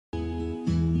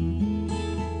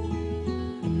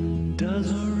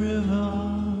Does a river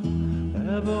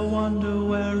ever wonder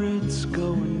where it's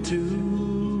going to?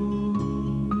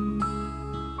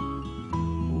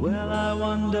 Well, I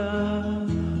wonder,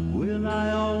 will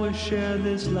I always share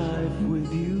this life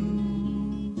with you?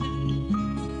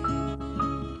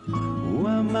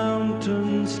 Where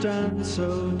mountains stand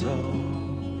so tall,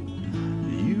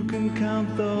 you can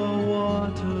count the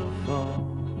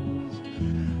waterfalls,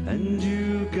 and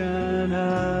you can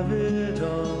have it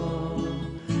all.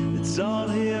 It's all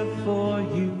here for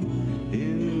you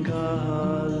in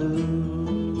Kahalu'u.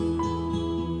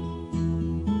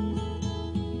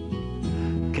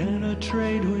 Can a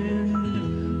trade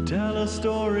wind tell a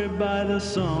story by the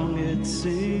song it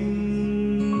sings?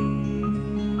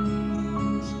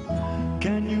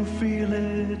 Can you feel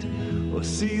it or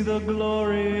see the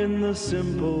glory in the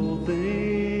simple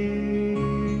things?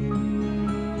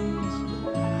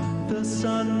 The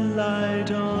sunlight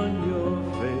on your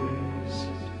face,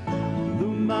 the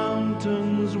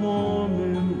mountain's warm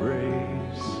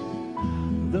embrace,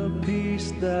 the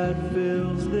peace that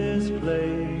fills this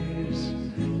place.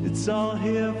 It's all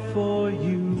here for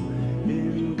you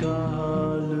in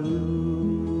Kahalu'u.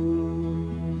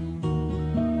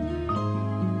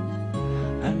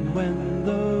 And when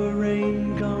the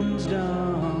rain comes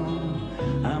down,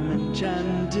 I'm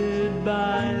enchanted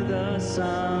by the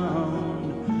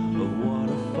sound of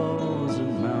waterfalls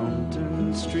and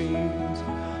mountain streams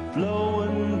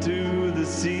flowing to the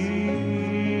sea.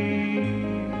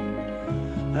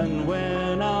 And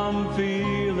when I'm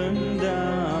feeling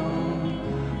down,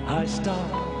 I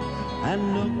stop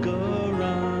and look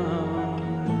around.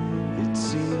 It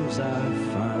seems I've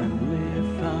finally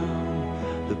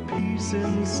found the peace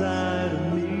inside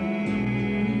of me.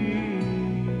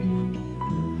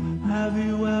 Have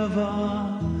you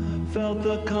ever felt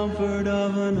the comfort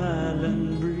of an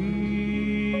island breeze?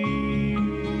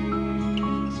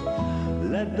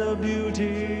 Let the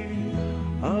beauty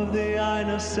of the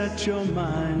Ina set your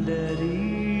mind at ease.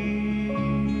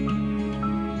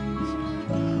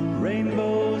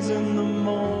 Rainbows in the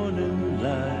morning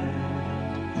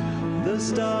light, the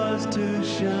stars to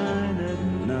shine at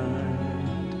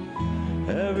night.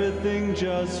 Everything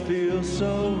just feels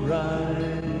so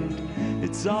right.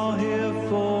 It's all here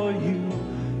for you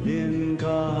in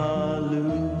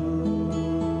Kahalu'u.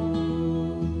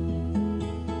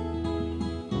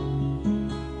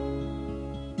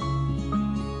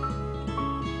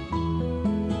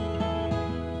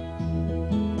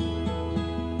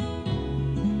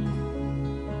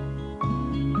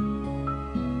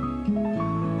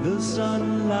 The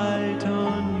sunlight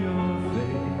on your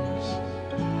face,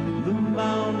 the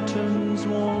mountain's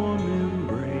warm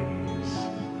embrace,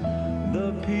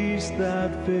 the peace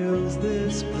that fills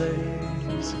this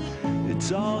place.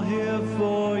 It's all here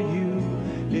for you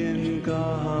in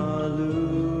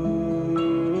Kahalu'u.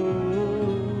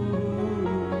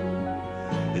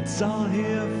 It's all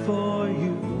here for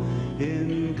you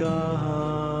in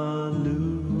Kahalu'u.